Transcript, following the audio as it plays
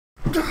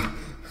Where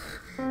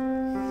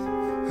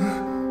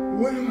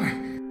am I?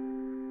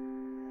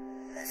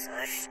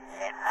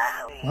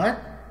 What?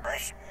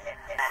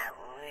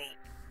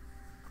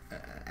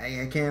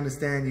 I can't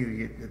understand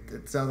you.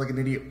 It sounds like an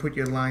idiot. Put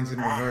your lines in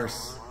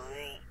reverse.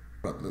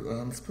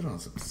 Let's put on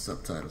some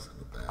subtitles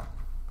with that.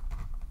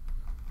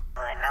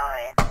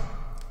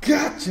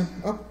 Gotcha!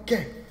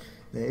 Okay.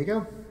 There you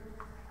go.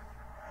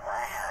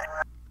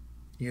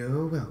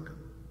 You're welcome.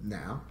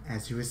 Now,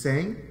 as you were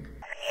saying...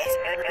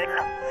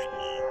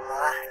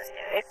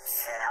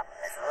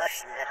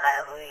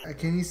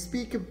 Can you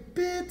speak a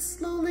bit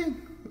slowly?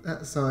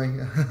 Sorry,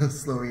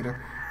 slow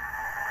reader.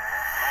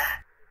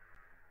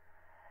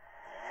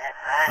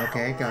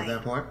 Okay, got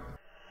that part.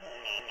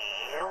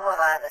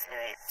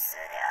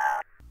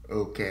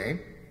 Okay.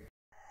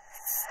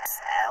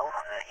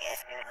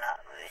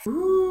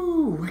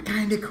 Ooh, what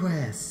kind of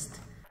quest?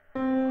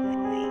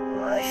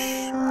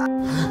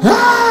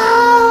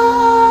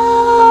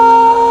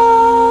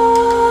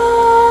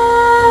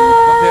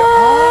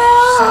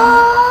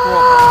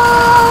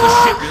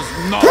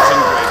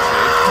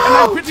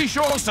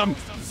 Sure some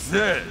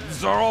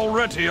Zeds are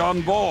already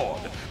on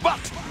board, but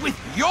with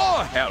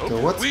your help,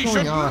 so we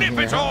should nip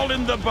it all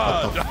in the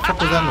bud. What the fuck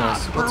was that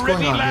noise? What's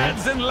going on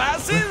lads here? And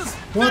lasses,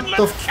 what then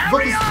the let's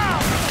carry fuck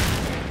on.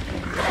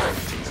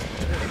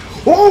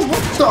 Oh,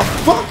 what the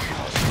fuck?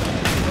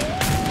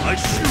 I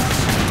shoot.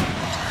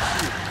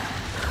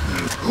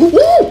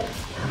 Woo!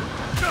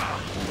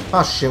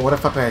 Oh shit, what the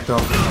fuck did I throw? I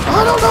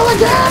don't know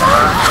again!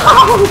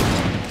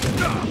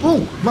 Oh!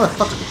 Ooh,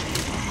 motherfucker.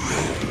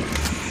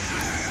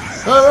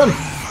 Run!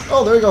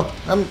 Oh, there we go.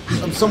 I'm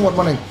somewhat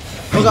running.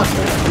 Oh god.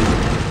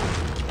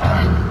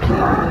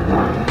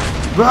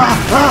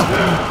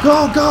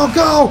 Go, go,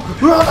 go!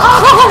 Run!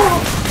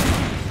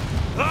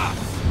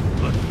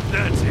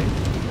 That's it.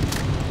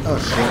 Oh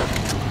shit.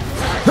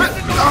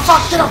 Oh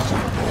fuck, get up!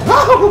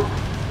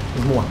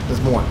 There's more,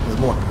 there's more, there's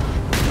more.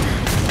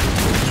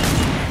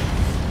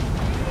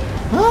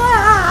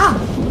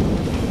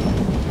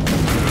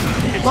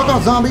 Fuck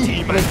off,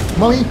 zombie!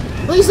 Mummy!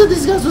 Well, you said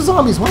these guys were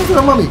zombies. Why is there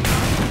a mummy?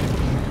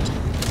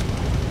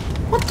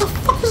 What the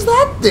fuck is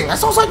that thing? That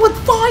sounds like with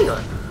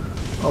fire!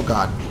 Oh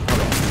god.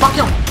 Okay. Fuck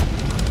you!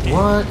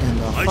 What in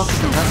the fuck?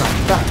 That's a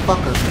fat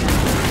fucker.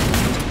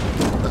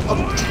 Oh,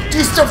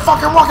 he's still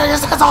fucking walking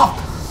his head off!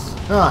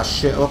 Ah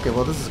shit, okay,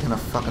 well this is gonna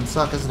fucking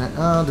suck, isn't it?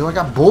 Do I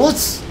got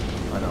bullets?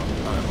 I don't.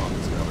 Alright, well, this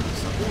is gonna do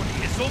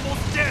something. It's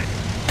almost dead.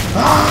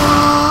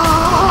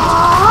 Ah!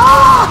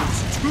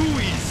 It's too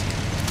easy.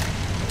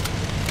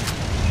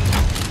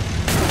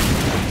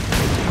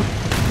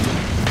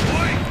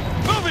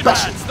 Move it,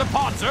 lads! The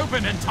pod's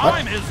open and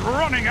time is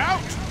running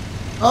out!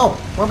 Oh,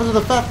 what happened to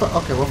the fat fuck?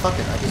 Okay, well fuck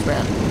it, I just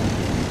ran.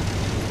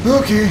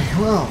 Okay,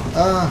 well,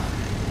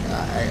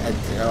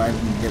 I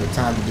didn't get a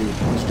time to do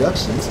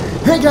introductions.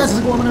 Hey guys,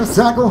 it's Gorman and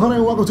Sacco Hunter,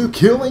 and welcome to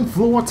Killing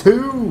Floor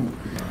 2!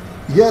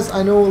 Yes,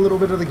 I know a little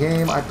bit of the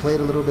game, I played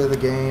a little bit of the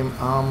game,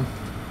 I'm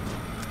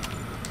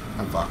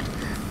fucked.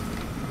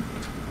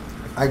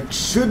 I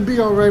should be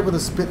alright with a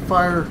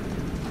Spitfire,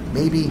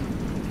 maybe.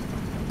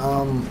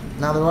 Now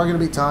there are going to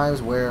be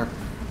times where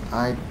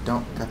I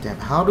don't... Goddamn,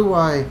 how do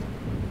I...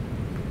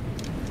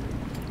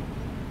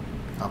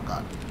 Oh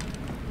god.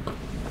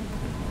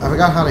 I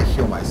forgot how to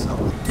heal myself.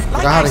 I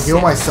forgot how to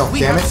heal myself,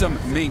 damn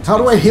it. How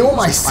do I heal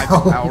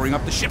myself? Powering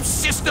up the ship's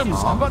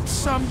systems, but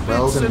some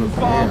bits and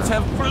bobs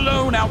have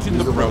blown out in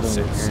the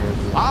process.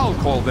 I'll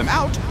call them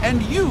out,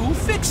 and you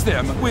fix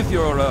them with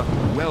your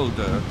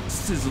welder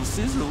sizzle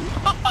sizzle.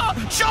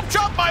 Chop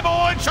chop, my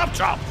boy, chop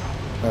chop.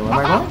 Wait, where am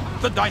I going?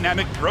 The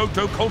dynamic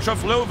proto-culture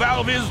flow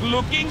valve is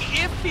looking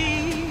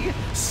iffy.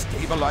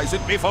 Stabilize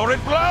it before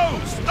it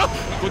blows. Oh,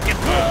 could get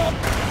more.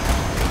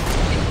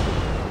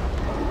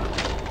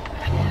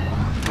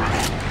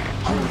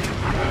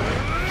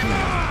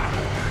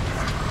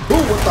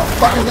 Ooh, what the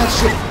fuck is that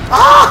shit?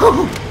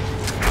 Oh!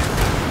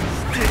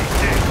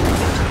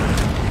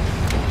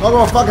 Oh,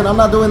 well, fuck it, I'm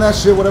not doing that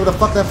shit, whatever the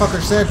fuck that fucker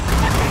said.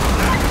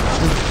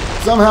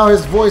 Somehow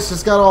his voice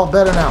just got all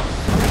better now.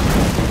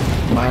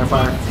 Fire,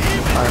 fire.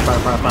 Fire, fire,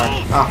 fire,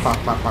 fire. Ah, fuck,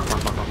 fuck, fuck, fuck,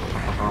 fuck, fuck,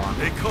 fuck.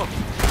 They come.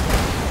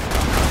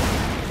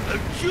 I'll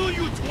kill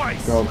you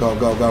twice. Go, go,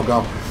 go, go,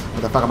 go.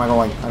 Where the fuck am I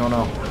going? I don't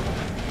know.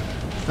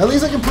 At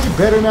least I can play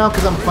better now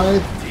because I'm finally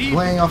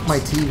playing off my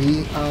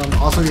TV.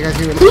 Also, you guys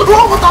hear it?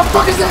 Oh, what the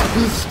fuck is that?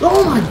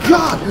 Oh my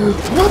god!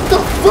 What the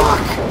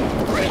fuck?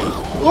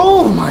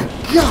 Oh my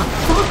god!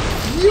 Fuck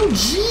you,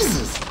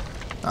 Jesus!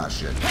 Ah,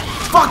 shit.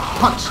 Fuck!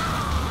 Punch!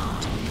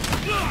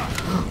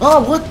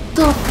 Oh, what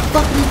the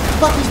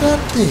fuck is that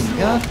thing?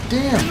 God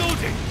damn!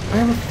 I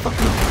have a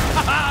fucking...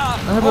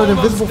 I have an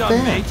invisible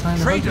fan trying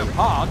to hurt me.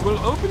 Pod will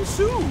open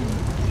soon.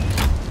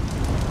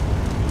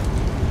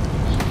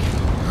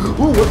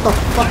 Oh, what the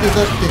fuck is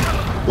that thing?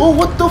 Oh,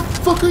 what the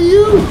fuck are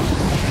you?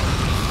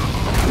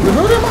 You're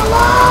hurting my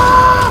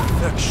life!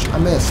 I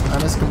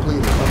missed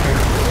completely. Okay.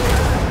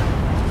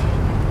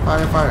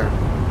 Fire, fire.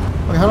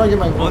 Okay, how do I get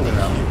my wounded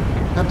out?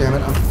 God damn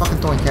it, I'm fucking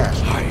throwing cash.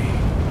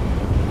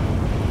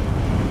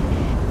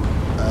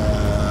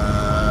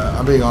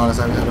 I'm being honest,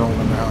 I don't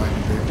remember how I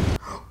can do it.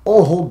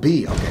 Oh, hold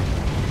B. Okay.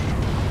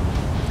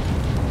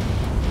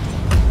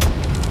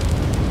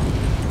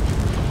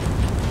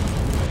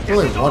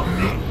 Only one.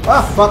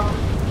 Ah, fuck.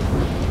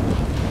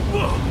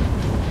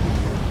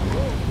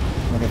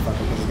 Okay, fuck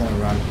it. He's gonna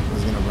run.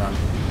 He's gonna run.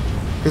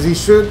 Because he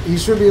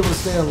should be able to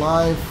stay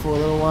alive for a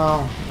little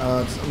while.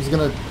 I'm just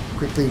gonna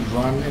quickly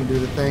run and do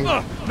the thing.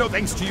 No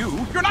thanks to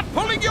you. You're not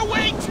pulling your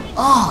weight.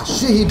 Oh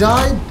shit! He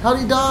died. How'd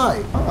he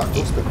die? Oh,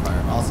 full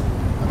spitfire. Awesome.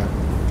 Okay.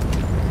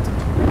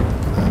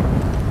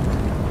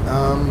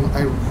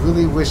 I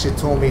really wish it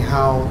told me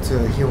how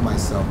to heal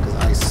myself, because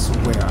I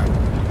swear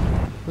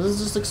let's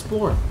just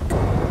explore.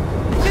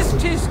 This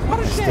is what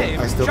a shame.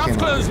 I still Shop's can't.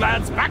 closed,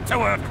 lads. Back to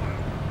work.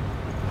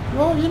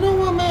 Well, you know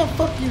what, man?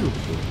 Fuck you.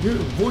 Your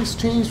voice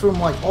changed from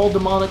like all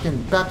demonic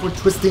and backward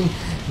twisting.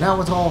 Now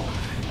it's all.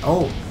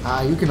 Oh,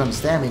 you can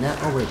understand me now.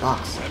 Oh wait,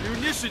 box.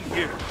 Ammunition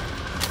here.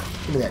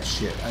 Give me that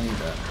shit. I need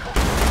that.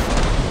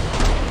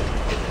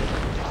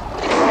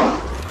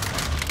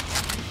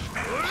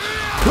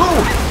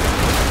 Go!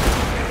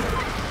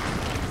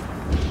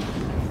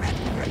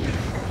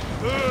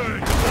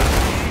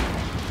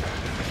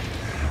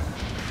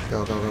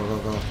 Go, go, go, go,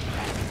 go.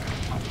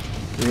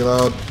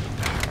 Reload.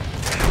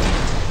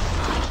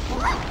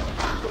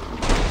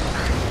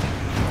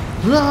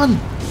 Run!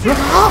 Run!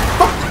 Ah,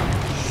 fuck!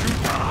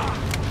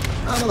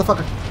 Ah,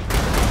 motherfucker.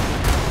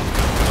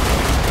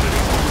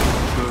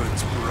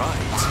 Burns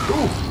bright.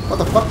 Ooh, what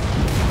the fuck?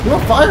 You're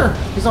on fire!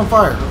 He's on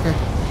fire, okay. I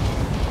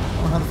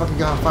don't know how the fuck he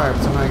got on fire,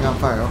 but somehow he got on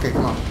fire. Okay,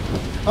 come on. I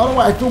don't know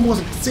why I feel more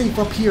safe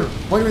up here.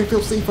 Why do I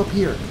feel safe up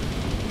here?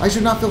 I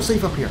should not feel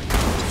safe up here.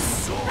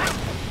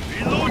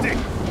 Reloading.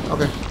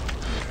 Okay.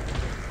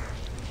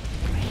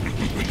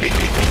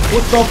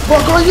 What the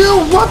fuck are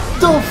you? What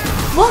the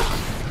fuck?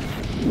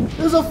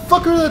 There's a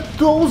fucker that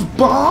throws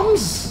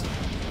bombs?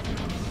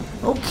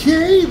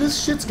 Okay,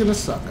 this shit's gonna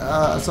suck.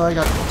 So I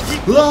got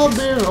loud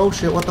there. Oh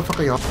shit, what the fuck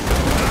are y'all?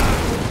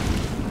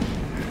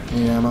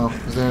 Need ammo.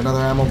 Is there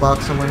another ammo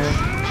box somewhere here?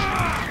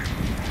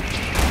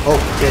 Oh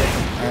shit,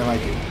 I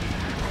like it.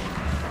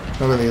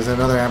 No, really, is there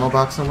another ammo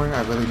box somewhere?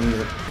 I really need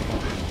it.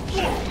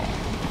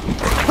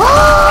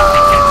 Ah!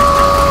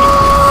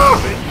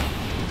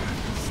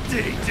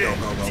 Go,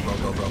 go, go, go,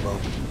 go, go, go.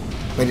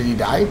 Wait, did he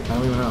die? I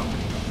don't even know.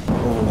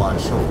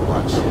 Overwatch,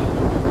 Overwatch.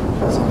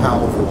 Somehow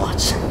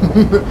Overwatch.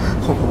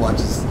 Overwatch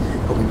is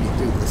helping me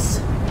do this.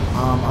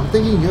 I'm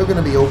thinking you're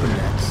gonna be open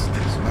next. So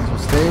might as well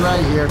stay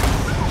right here.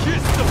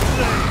 Kiss the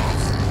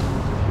flames.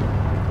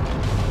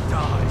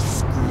 Die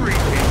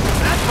screaming.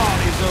 That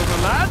party's over,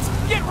 lads.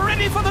 Get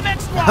ready for the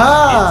next one.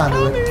 Ha!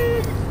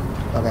 It's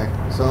coming. Okay,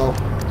 so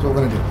that's what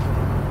we're gonna do.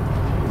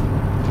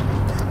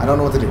 I don't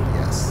know what to do.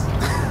 Yes.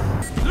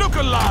 Look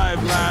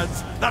alive,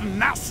 lads. The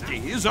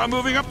nasties are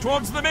moving up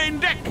towards the main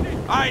deck.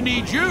 I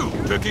need you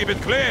to keep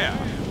it clear.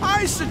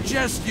 I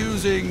suggest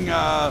using,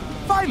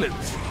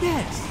 violence.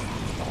 Yes.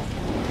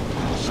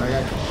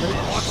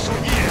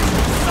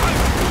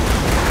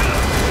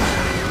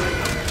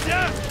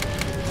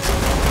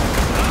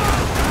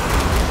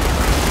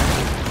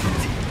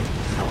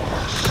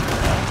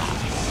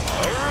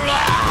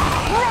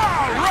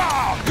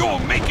 You're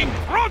making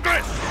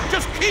progress!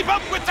 Just keep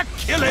up with the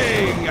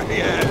killing!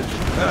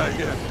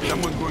 Yeah,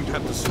 someone's going to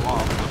have to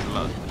swab the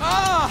blood.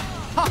 Ah,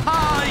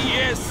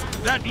 yes!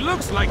 That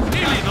looks like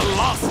nearly the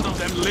last of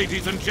them,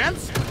 ladies and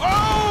gents.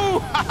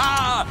 Oh,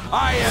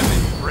 I am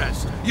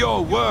impressed.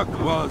 Your work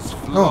was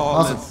flawless.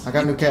 Oh, awesome. I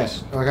got new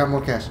cash. Oh, I got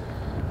more cash.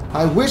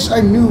 I wish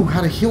I knew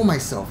how to heal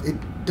myself. It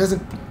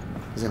doesn't...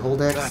 Is it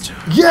hold X? Gotcha.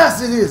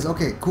 Yes, it is!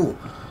 Okay, cool.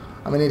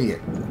 I'm an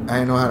idiot. I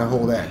didn't know how to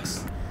hold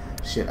X.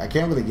 Shit, I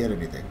can't really get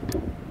anything.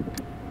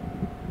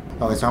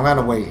 Okay, so I'm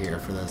gonna wait here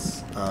for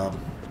this. Not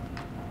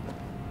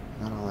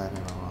all that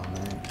on,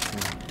 man.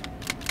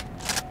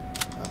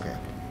 Yeah. Okay.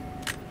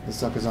 This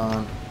sucker's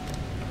on.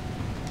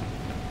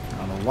 I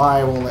don't know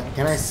why I won't let...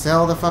 Can I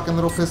sell the fucking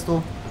little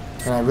pistol?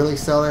 Can I really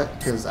sell it?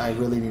 Because I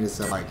really need to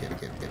sell... Can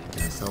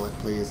I sell it,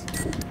 please?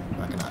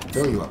 I cannot.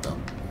 Fill you up, though.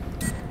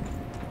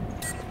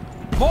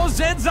 More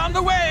Zeds on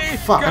the way!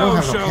 Fuck, I don't Go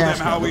have no show cash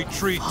them how now. we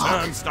treat Fuck.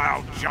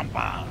 turnstile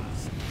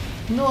jumpers.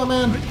 You know what,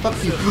 man?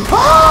 Fuck you.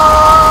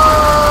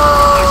 Ah!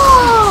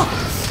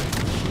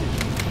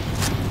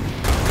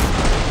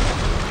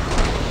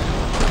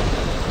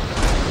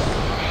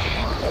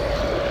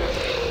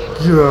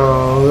 Yo,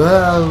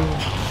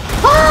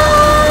 ah!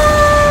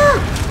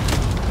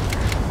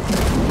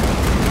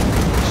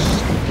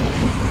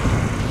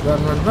 Run,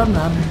 run, run,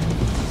 run.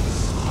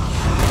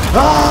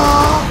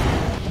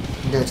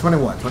 Ah! Okay,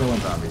 21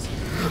 zombies.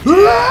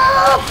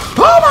 Ah!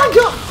 Oh my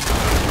god!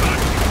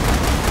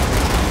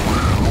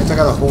 I took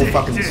out the whole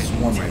fucking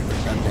swarm right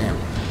there. God damn.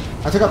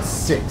 I took out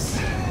 6.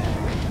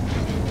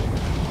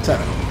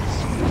 7.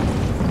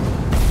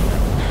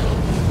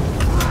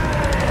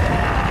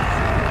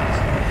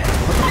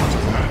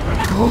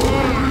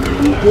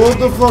 What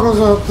the fuck is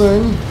that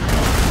thing?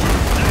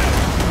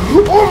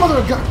 Oh mother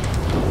of god!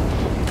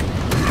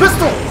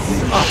 Pistol!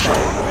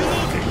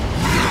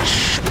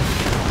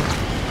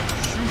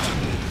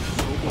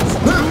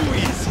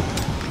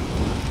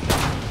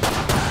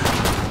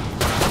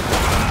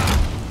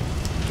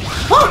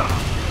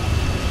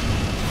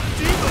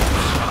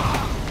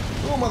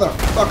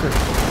 motherfucker.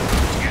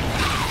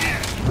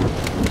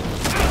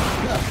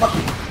 Yeah, fuck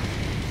you.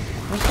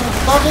 What the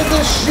fuck is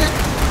this shit?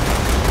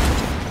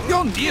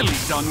 You're nearly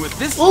done with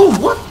this. Oh,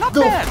 what Not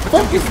the bad,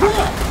 fuck is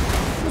that?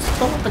 Just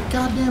throw up the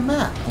goddamn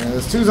map.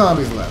 There's 2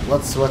 zombies left.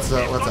 What's up?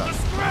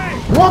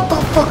 What the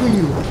fuck are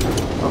you?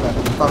 Okay,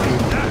 fuck you.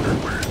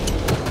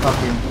 Fuck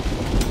you.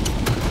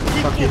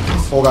 Fuck you.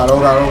 Oh god, oh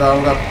god, oh god,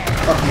 oh god.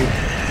 Fuck you.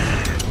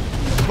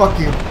 Fuck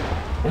you.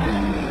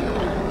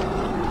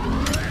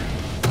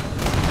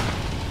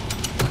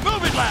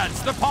 Move it,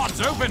 lads! The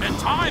pod's open and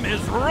time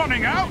is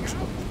running out!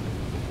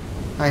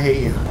 I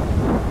hate you.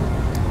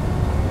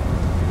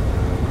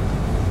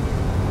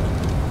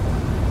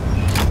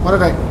 What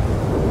did I...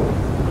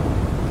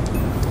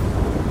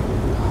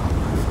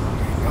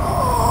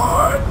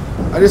 God.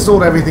 I just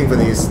sold everything for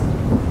these.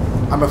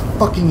 I'm a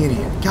fucking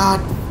idiot.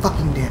 God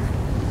fucking damn it.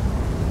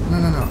 No.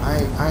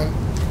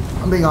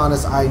 I'm being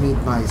honest, I need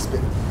my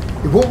spit.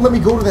 It won't let me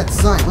go to that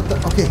side. What the...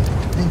 Okay,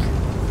 thank you.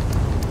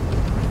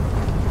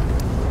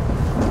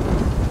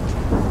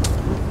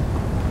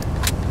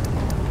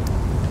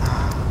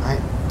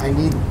 I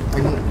need...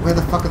 Where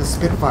the fuck are the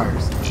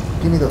Spitfires?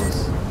 Give me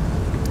those.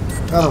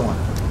 Another one.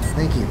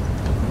 Thank you.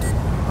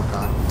 Oh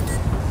god.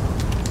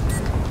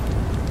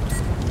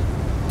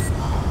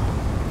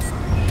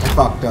 I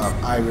fucked up.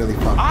 I really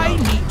fucked up. I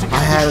need to get I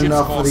had the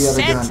enough ships for the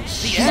other set. gun. The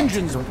Shit.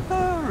 engines are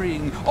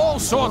purring. All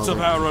sorts of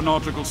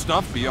aeronautical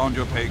stuff beyond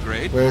your pay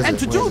grade. Where is And it?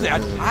 to Where do is it?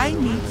 that, Where is it? I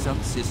need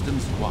some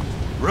systems what?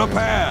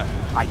 Repair.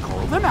 I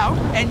call them out,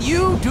 and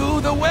you do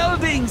the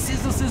welding.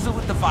 Sizzle, sizzle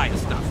with the fire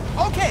stuff.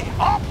 Okay,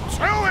 up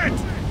to it!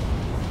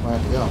 Where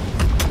to go?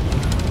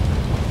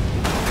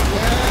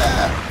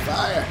 Yeah!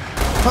 Fire!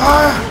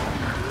 Fire!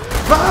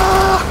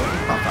 Fire!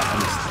 Oh, fuck, I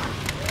missed.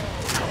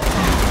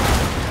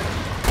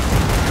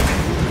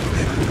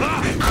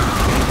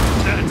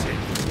 That's it.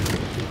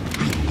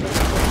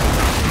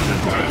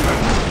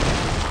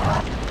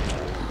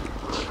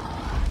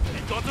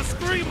 It got a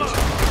screamer!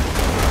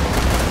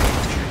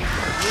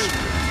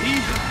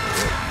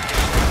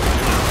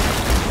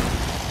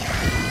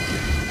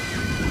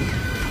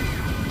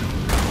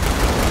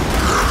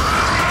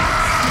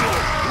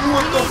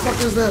 What the fuck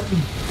is that?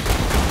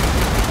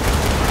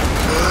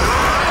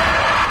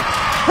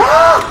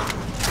 Ah!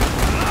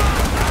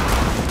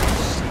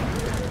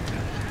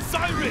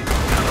 Siren!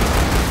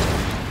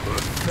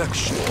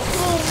 Perfection.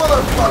 Oh,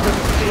 motherfucker!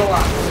 There's a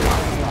lot.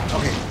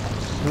 Okay.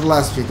 The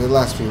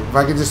last few. If I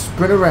could just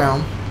sprint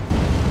around.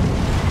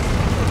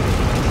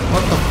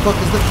 What the fuck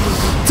is that?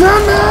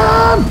 Damn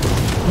man!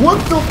 What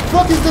the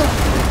fuck is that?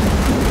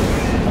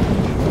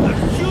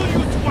 I'll kill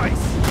you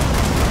twice!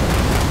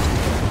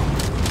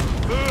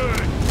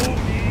 Burn,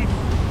 Tony!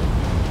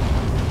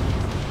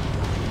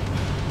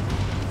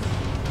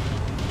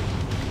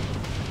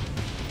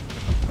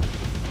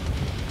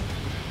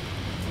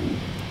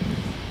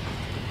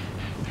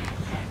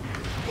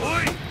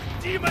 Oi!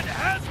 Demon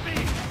has me!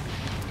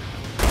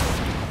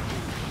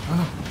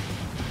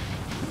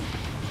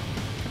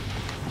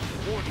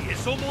 Tony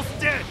is almost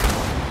dead!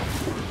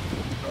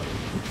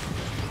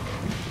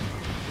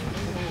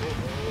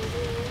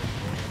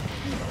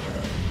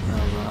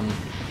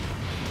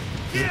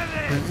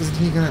 Isn't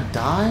he gonna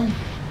die?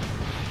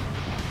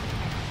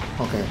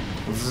 Okay,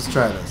 let's just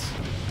try this.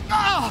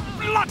 Oh,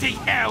 bloody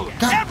hell!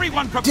 God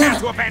Everyone damn prepare it.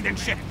 to abandon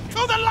ship!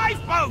 To the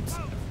lifeboats!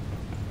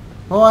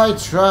 Oh, I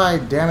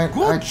tried, damn it.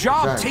 I Good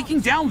job tried. taking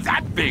down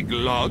that big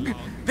lug.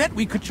 Bet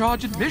we could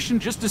charge admission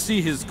just to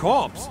see his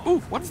corpse.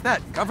 Ooh, what's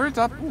that? Cover it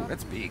up. Ooh,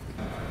 that's big.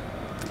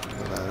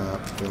 Fill that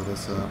up, fill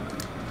this up.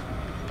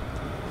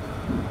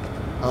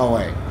 Oh,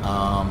 wait,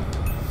 I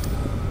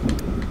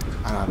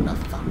don't have enough.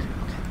 Fuck. Okay.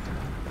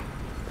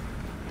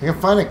 I can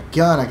find a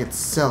gun, I could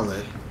sell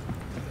it.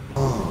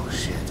 Oh,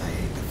 shit, I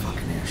hate the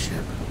fucking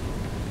airship.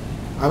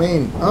 I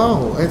mean,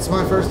 oh, it's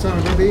my first time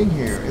ever being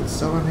here. It's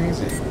so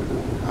amazing.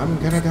 I'm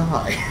gonna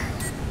die.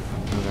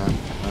 Oh god,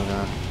 oh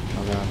god,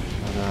 oh god,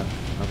 oh god,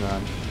 oh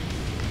god.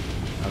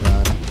 Oh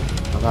god,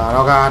 oh god,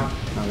 oh god,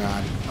 oh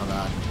god, oh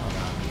god, oh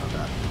god, oh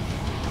god.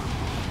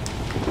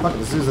 Fuck it,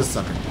 let's use this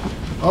sucker.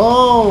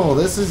 Oh,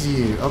 this is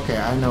you. Okay,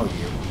 I know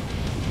you.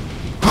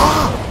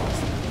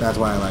 That's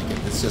why I like it.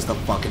 It's just a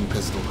fucking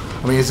pistol.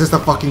 I mean, it's just a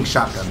fucking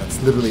shotgun. That's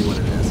literally what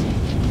it is.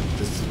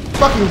 It's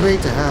fucking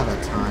great to have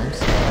at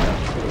times.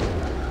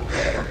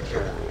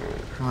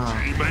 Wow.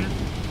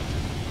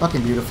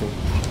 Fucking beautiful.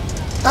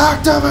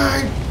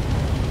 Activate!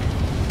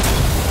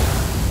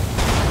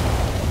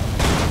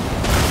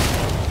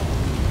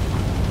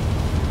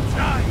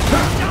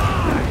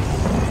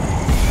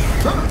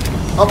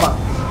 Hoppa.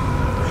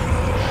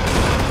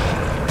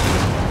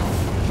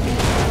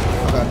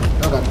 Oh god,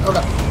 oh god, oh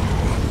god.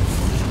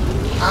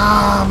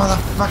 Ah,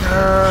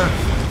 motherfucker!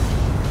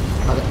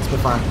 Okay,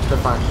 Spitfire,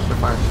 Spitfire,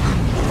 Spitfire.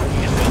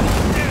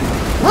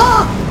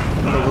 Ah!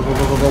 Go, go, go,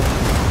 go, go, go.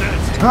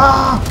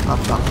 Ah! Oh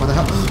fuck, what the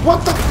hell? What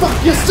the fuck?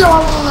 You're still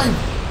alive!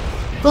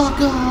 Fuck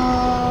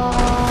off!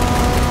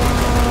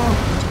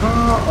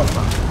 Oh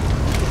fuck.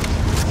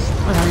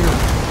 What the hell are you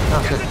doing?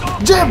 Oh shit.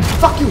 Jim!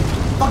 Fuck you!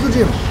 Fuck you,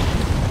 Jim!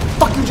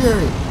 Fuck you, you,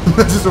 Jerry.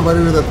 That just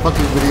reminded me of that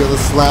fucking video, the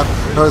slap.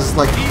 I was just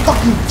like, fuck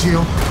you,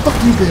 Jill. Fuck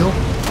you, Bill.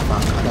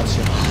 Fuck, I got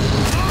shit.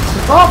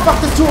 Oh, fuck,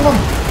 there's two of them.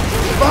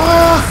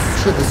 Ah,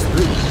 shit, this is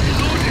three.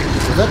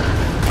 Is that?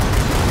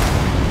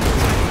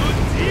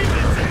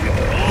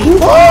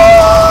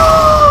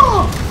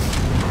 Oh!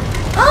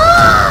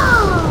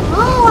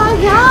 Oh my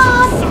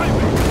god!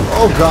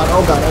 Oh god,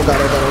 oh god, oh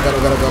god, oh god, oh god,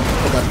 oh god, oh god,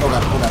 oh god, oh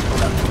god, oh god, oh god, oh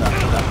god, oh god,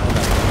 oh god.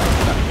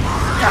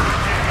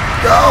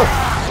 Go!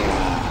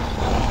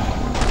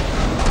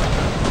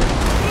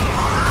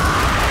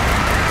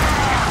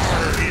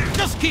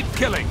 Just keep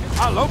killing.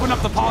 I'll open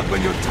up the pod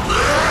when you're done.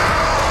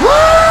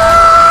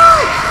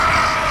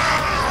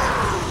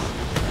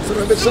 Son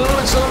of a bitch, son of a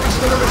bitch, son of a bitch,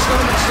 son of a bitch, son of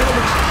a bitch, son of a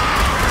bitch.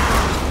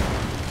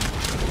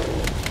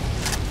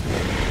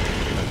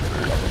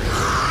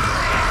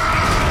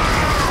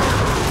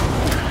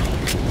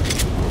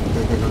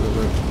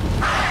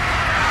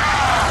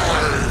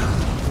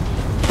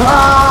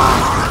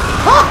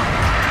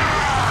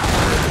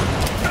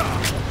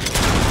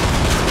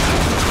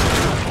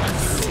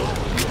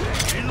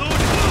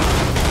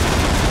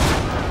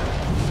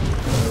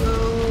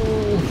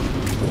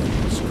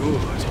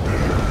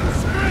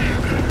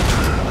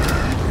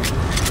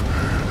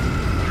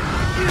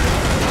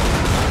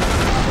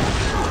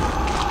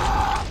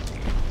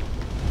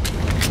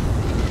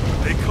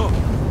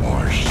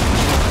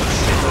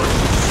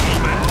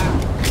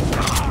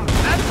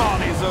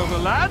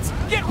 Lads,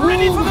 get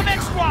ready for the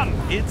next one!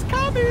 It's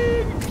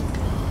coming!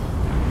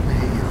 I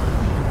hate you.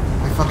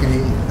 I fucking hate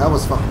you. That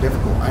was fucking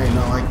difficult. I did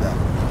not like that.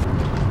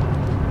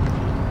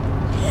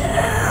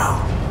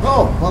 Yeah!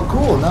 Oh, well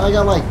cool. Now I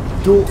got like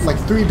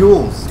 3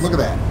 duels. Look at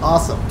that.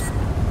 Awesome.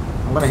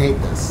 I'm gonna hate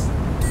this.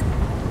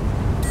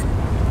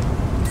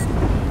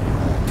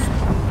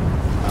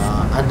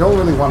 I don't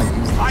really want to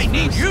use this. I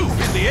need you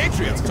in the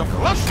atrium to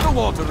flush the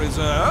water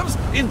reserves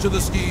into the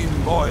steam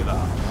boiler.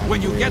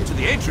 When you get to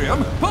the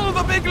atrium, pull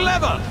the big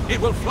lever. It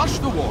will flush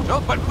the water,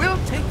 but will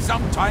take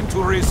some time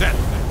to reset.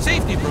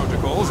 Safety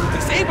protocols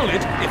disable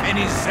it if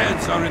any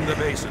Zeds are in the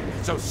basin.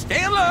 So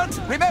stay alert.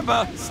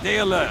 Remember, stay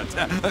alert.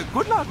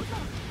 Good luck.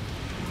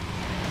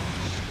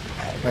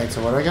 Wait,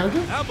 so what do I gotta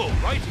do? Ammo,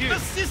 right here. The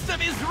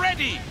system is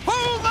ready.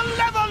 Pull the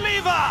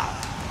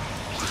lever!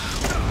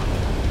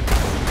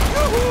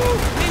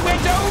 We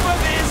went over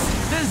this!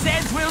 The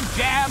Zeds will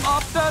jam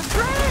up the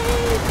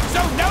drain!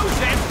 So no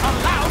Zeds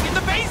allowed in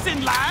the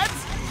basin, lads!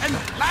 And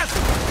lads,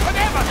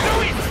 whatever,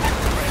 do it!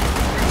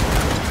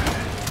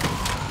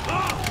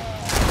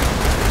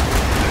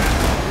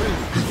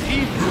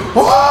 Oh!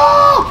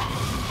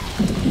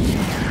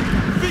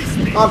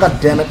 Oh,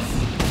 god damn it.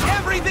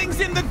 Everything's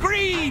in the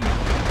green!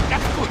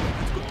 That's good,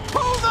 that's good.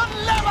 Pull the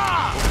lever!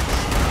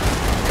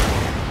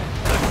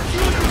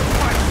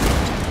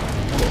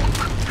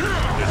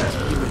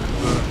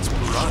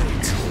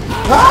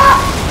 Ah!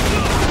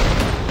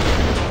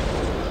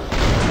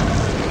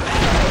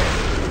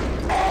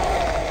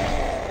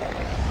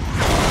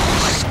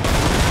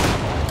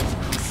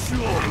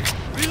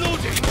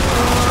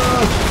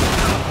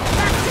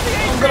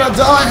 I'm gonna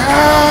die!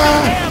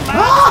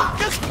 Ah!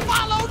 Just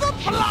follow the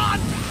blood!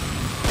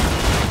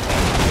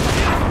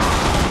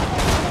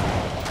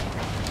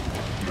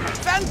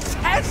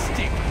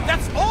 Fantastic!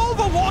 That's all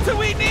the water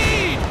we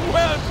need!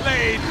 Well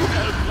played,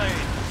 well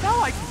played.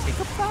 Now I can take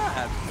a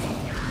bath.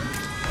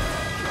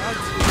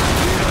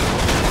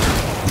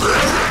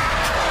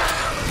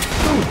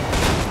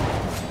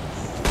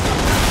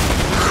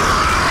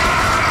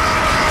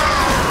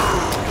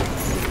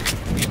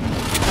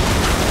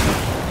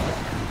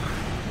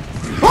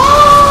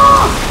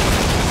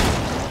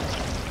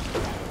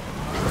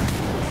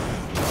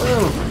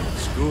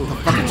 I'm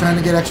fucking trying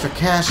to get extra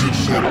cash and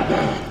shit.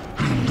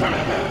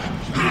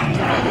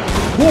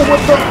 Whoa,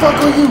 what the fuck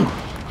are you?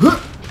 Huh?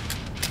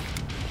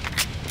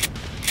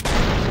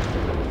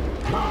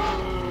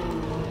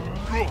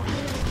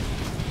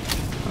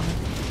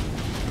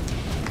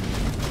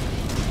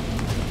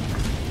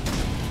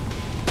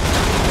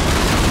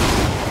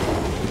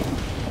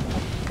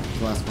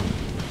 Last one.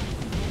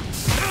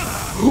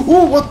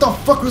 Oh, what the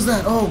fuck was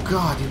that? Oh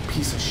god, you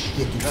piece of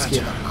shit. You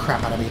scared the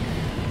crap out of me.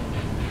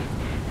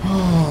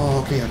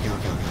 Oh, okay.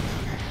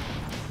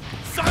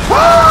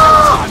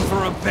 Time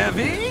for a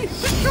bevy?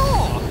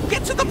 Sure,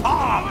 get to the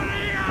pond!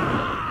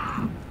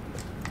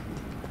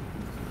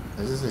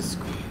 Is this a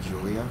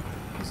Julia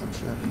or some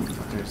shit? What the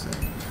fuck did I say?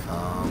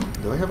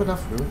 Do I have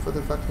enough room for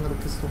the fucking little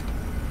pistol?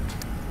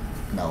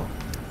 No.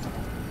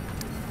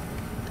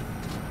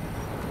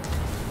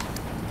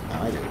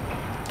 Now I do.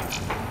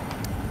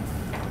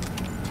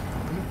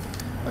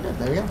 Okay,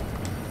 there we go.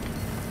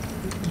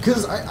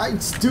 Because I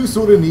do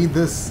sort of need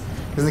this,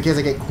 just in case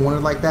I get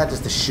cornered like that,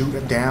 just to shoot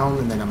it down,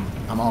 and then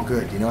I'm all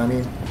good. You know what I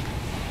mean?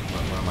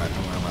 Where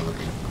am I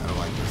looking? I don't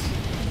like this.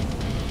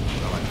 I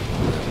don't like this.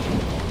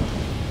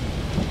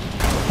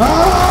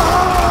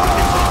 Ah!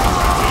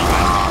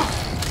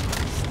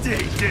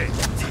 Stay dead.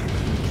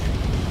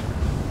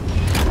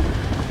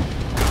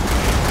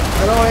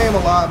 I don't aim a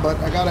lot, but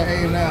I gotta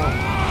aim now.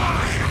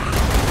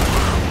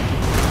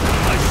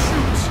 I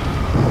shoot.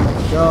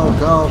 Go,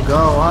 go, go,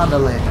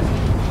 andale.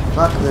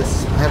 Fuck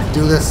this. I have to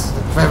do this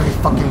every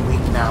fucking week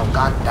now.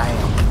 God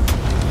damn.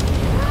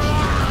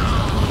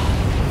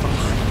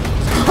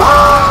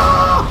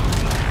 Ah!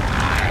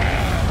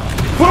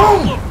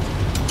 Boom!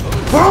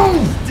 Boom!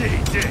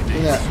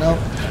 Yeah, no,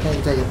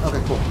 can't take it.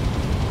 Okay, cool.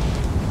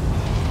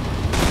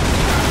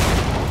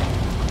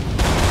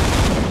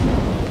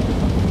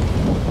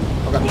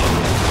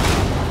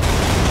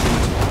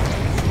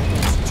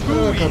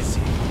 Okay. Easy.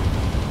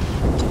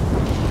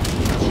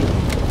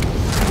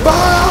 I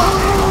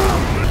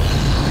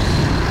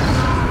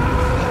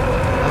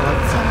don't like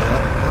the sound of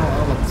that. I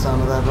don't like the sound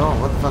of that at all.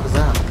 What the fuck is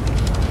that?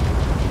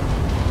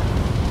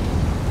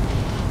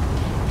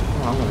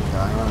 Oh, I'm gonna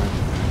die, aren't I?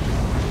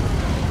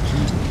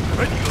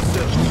 Ready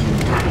yourself.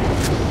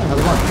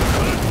 Another one.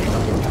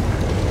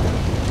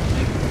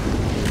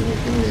 Give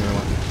me the other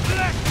one.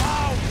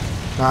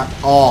 Not.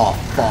 Oh,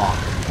 fuck.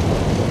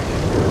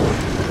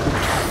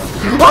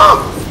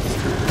 Ah!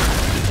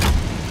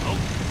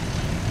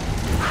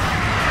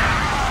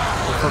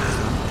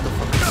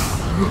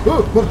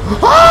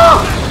 Ah!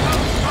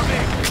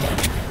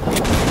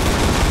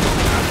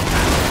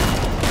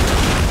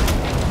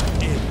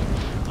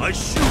 I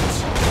shoot.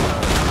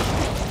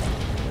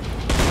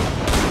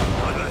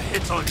 Another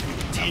hit on you,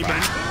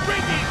 demon.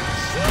 Bring it.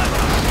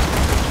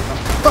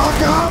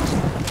 Fuck up!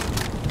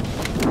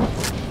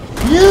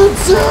 You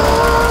too!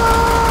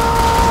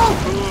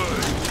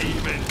 Good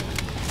demon.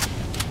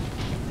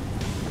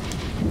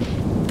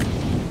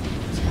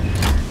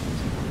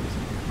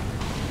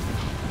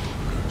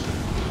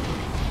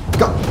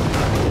 Go!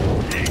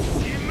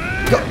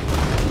 Go!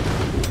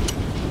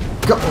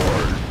 Go!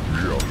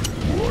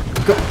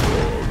 Go!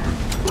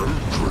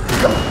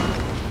 Go!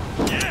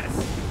 Yes.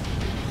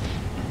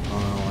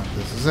 Oh,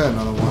 this is it,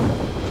 another one.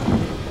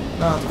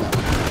 No, it's bad.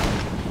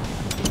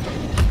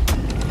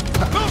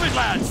 Move it,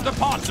 lads. The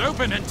pot's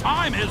open and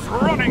time is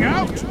running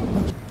out.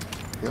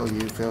 Fail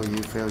you, fail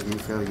you, fail you,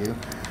 fail you.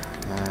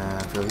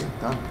 Fail you.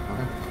 Done.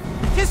 Okay.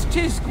 Tisk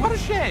tisk. What a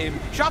shame.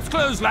 Shop's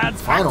closed,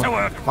 lads. Back Final. to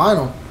work.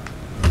 Final.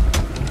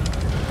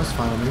 What's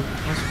final, man?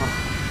 What's final?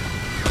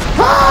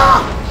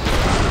 Ah!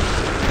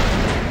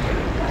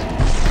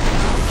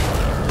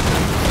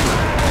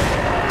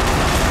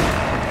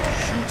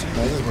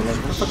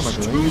 What the fuck am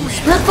I doing?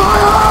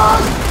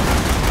 Spitfires!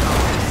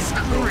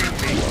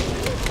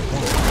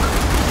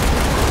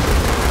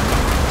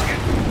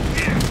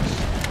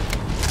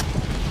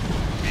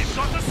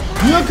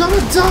 You're gonna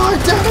die,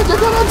 damn it, you're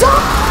gonna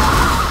die!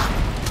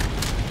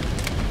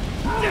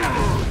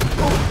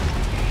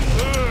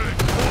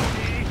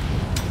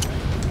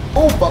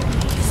 Oh, fuck.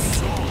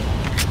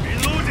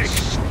 Reloading.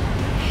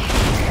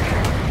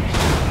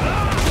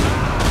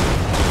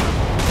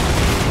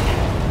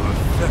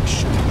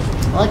 Perfection.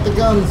 I like the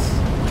guns.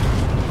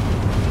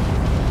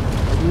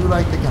 I do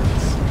like the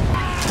guns.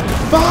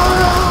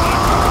 Fire!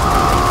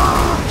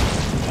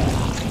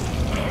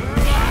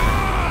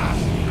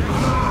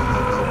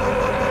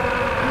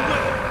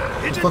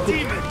 Hit the Fuck it.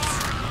 demons.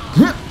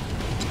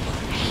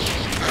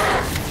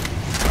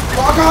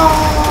 Fuck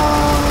off!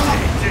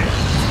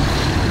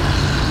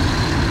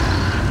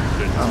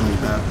 I don't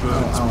like that. I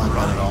don't like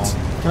that at all.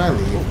 Can I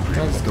leave? Can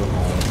I just go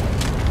home?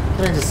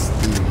 Can I just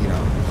leave, you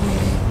know,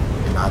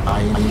 and not buy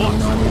anything, you know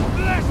what I mean?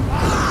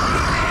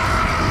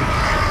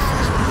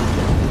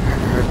 I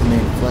heard the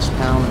name Flesh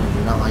Pound and I do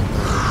not like the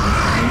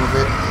name of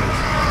it.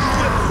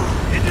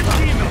 Hit the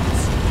demons.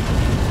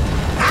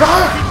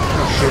 Fire!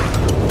 Oh shit.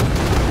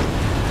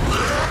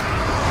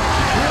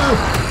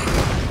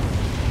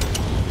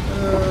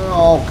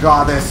 Oh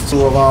god, there's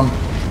two of them.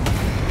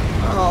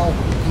 Oh,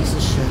 piece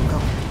of shit.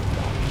 Oh.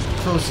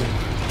 Closer.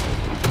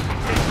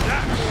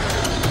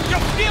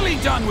 You're nearly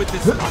done with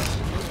this fight.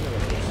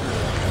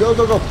 Go,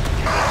 go, go.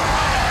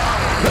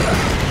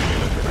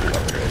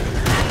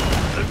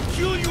 I'll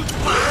kill you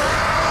twice.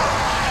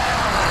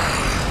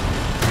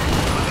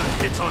 Another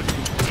hit on you,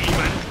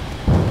 demon.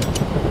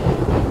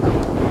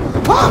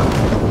 Ah!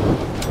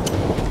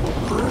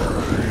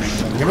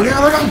 Give me the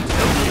other gun.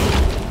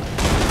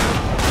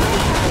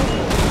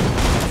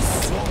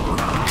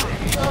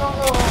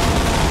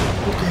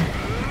 Okay.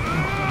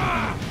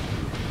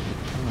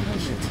 Oh,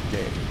 shit.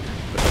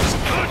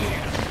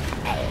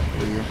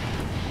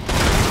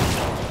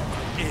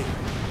 Here.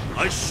 I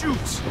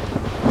shoot.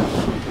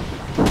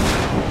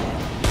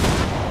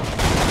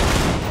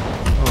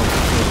 Oh,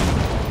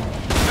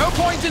 No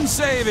point in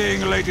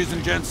saving, ladies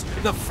and gents.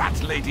 The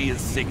fat lady is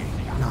singing.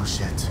 shit. No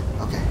shit.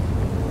 Okay.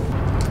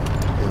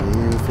 Feel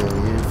you, feel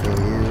you, feel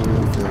you,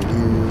 feel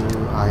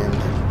you. I am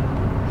there.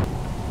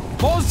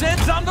 More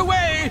Zeds on the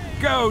way.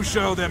 Go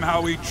show them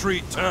how we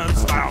treat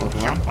turnstile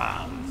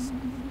jumpers.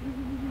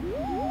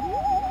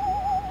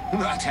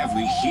 What have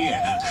we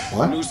here?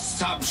 What? New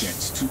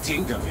subjects to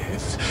tinker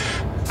with.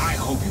 I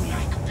hope you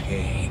like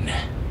pain.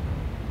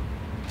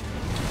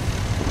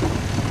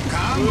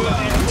 Come on,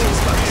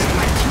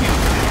 my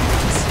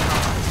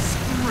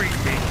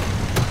Screaming.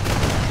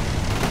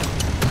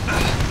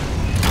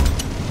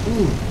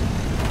 Ooh.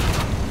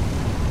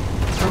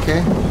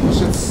 Okay. This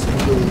shit's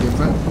completely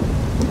different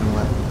than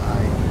what I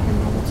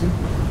am to.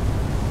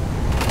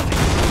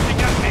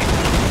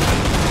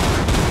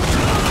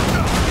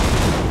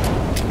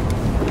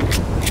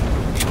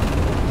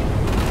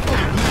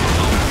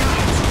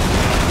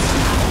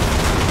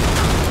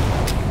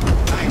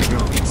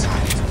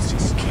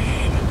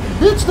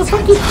 It's the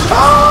fucking...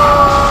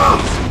 Ah!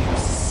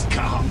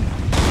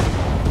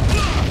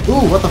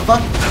 Ooh, what the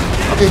fuck?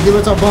 Okay, give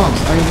us our bombs.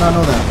 I did not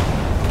know that.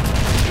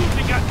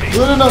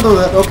 You did not know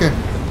that. Okay.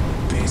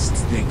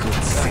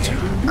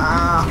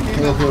 Ah,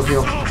 heal.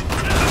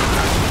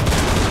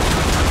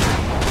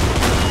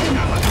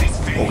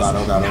 Oh god.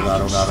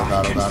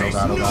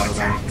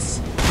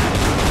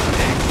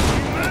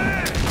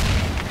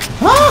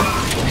 Ah!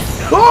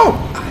 Oh!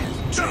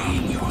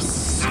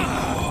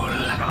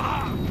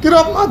 Get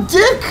off my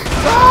dick!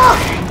 Ah!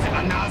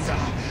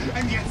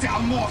 And yet there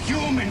are more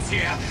humans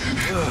here.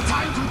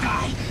 Time to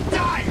die.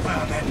 Die,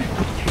 vermin.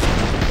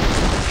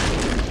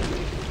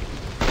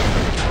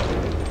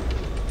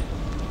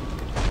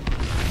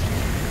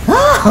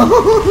 I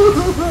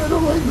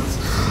don't like this.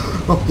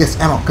 Oh, yes,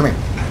 ammo, come here.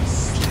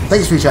 Thank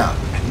you, sweet child.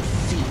 And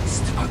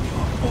feast on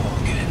your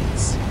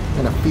organs.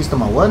 Gonna feast on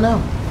my what now?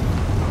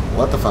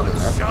 What the fuck is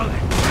that?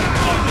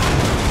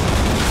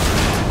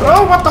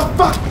 Oh, what the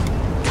fuck?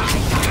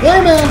 Hey,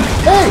 man!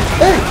 Hey!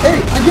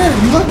 I get it,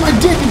 you like my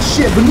dick and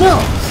shit, but no!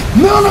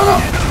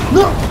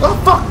 No! Oh,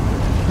 fuck!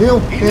 Heal.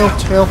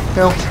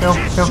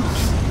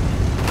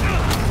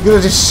 You're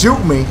gonna just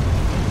shoot me.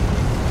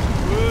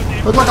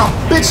 Look like a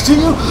bitch to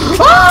you!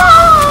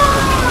 Ah!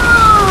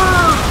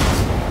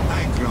 I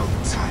grow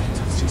tired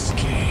of this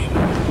game.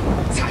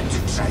 Time to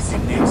try the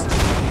next one.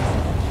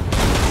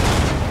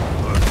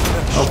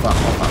 Oh fuck.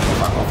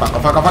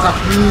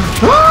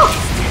 Ah!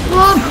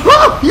 Run!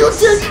 Ah! You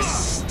dick!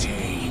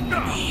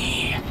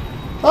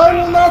 I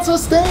will not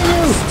sustain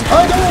you!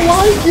 I don't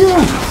like you!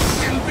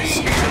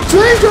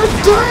 Stranger!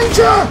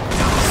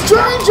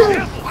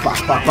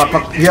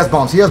 Fuck. He has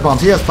bombs. He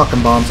has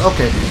fucking bombs.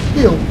 Okay.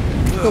 Heal,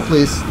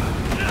 please.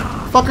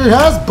 Fucker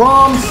has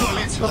bombs!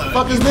 The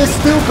fuck is this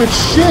stupid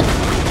shit?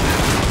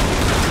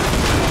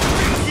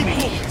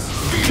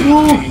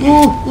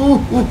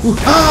 Ooh.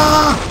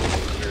 Ah!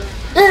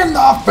 In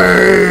the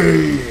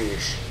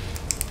face!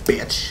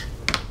 Bitch.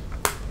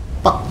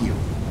 Fuck you.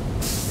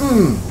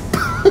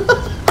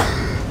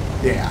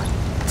 Yeah.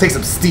 Take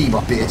some steam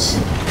up, bitch.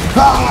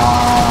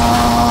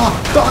 Ah!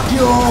 Fuck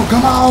you!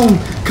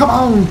 Come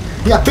on!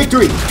 Yeah,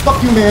 victory!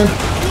 Fuck you, man!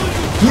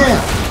 Yeah!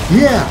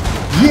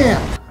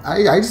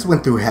 I just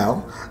went through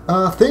hell.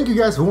 Thank you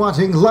guys for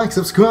watching. Like,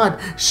 subscribe,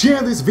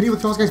 share this video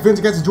with y'all guys, friends.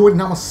 If you guys enjoyed,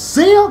 and I will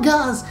see y'all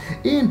guys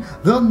in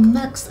the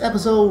next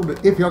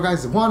episode. If y'all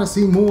guys want to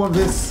see more of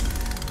this.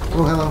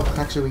 Oh, hello.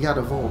 Actually, we got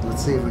a vault.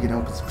 Let's see if we can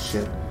open some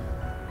shit.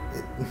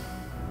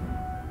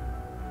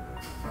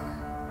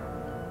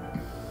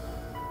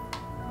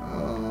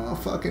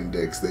 Fucking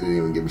dicks, they didn't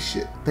even give a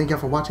shit. Thank y'all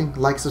for watching.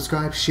 Like,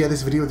 subscribe, share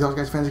this video with y'all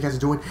guys, fans, if you guys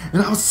enjoyed,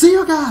 and I will see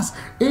you guys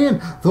in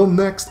the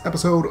next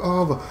episode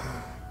of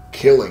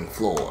Killing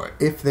Floor,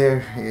 if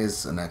there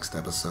is a next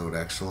episode,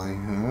 actually.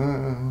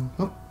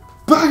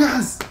 Bye,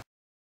 guys.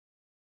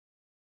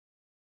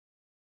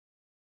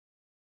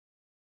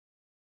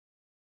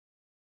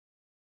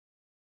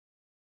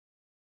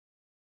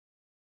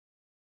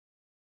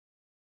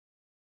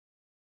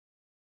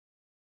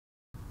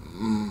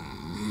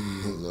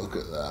 Look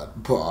at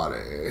that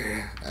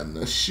body and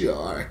the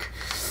shark.